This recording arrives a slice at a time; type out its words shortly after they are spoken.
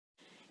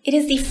It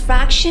is the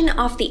fraction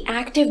of the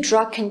active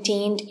drug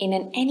contained in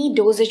any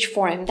dosage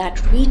form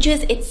that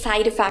reaches its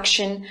site of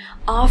action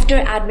after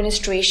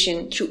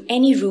administration through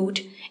any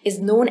route is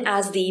known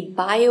as the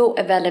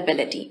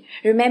bioavailability.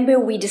 Remember,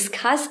 we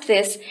discussed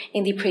this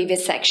in the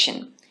previous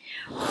section.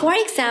 For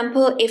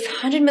example, if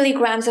 100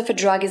 milligrams of a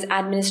drug is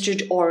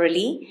administered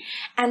orally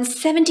and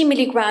 70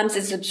 milligrams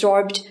is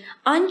absorbed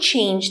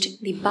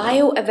unchanged, the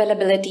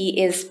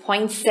bioavailability is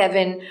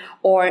 0.7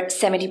 or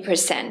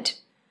 70%.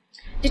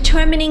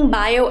 Determining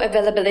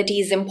bioavailability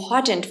is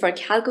important for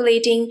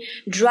calculating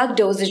drug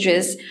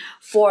dosages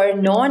for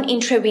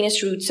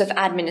non-intravenous routes of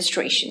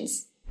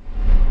administrations.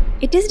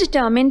 It is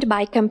determined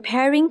by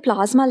comparing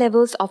plasma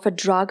levels of a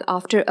drug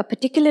after a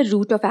particular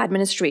route of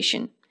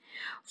administration.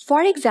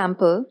 For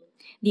example,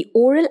 the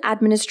oral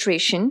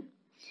administration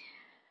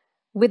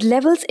with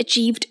levels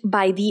achieved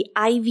by the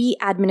IV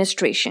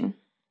administration.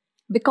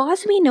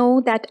 Because we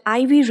know that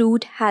IV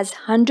route has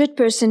 100%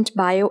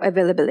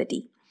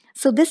 bioavailability.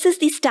 So this is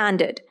the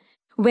standard.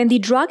 When the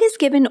drug is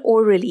given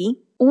orally,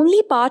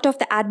 only part of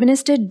the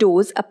administered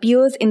dose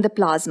appears in the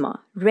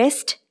plasma.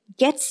 Rest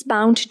gets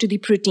bound to the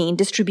protein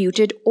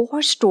distributed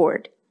or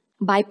stored.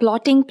 By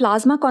plotting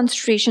plasma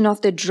concentration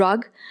of the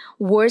drug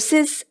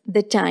versus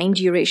the time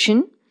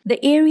duration,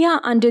 the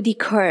area under the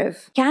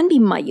curve can be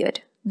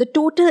measured. The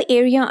total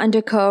area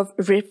under curve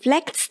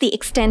reflects the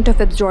extent of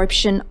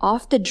absorption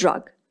of the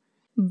drug.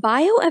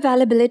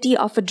 Bioavailability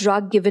of a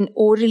drug given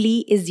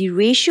orally is the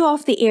ratio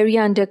of the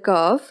area under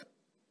curve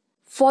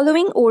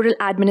following oral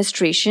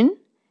administration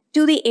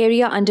to the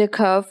area under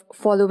curve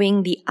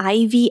following the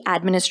IV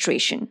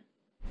administration.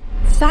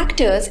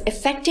 Factors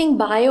affecting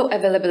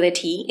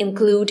bioavailability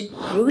include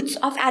routes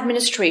of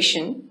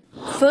administration,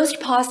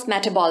 first-pass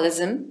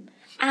metabolism,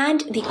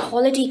 and the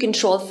quality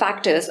control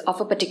factors of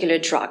a particular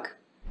drug.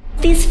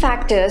 These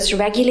factors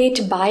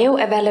regulate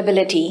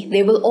bioavailability.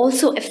 They will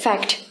also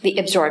affect the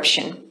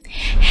absorption.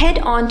 Head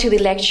on to the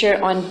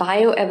lecture on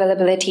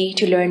bioavailability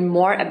to learn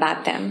more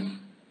about them.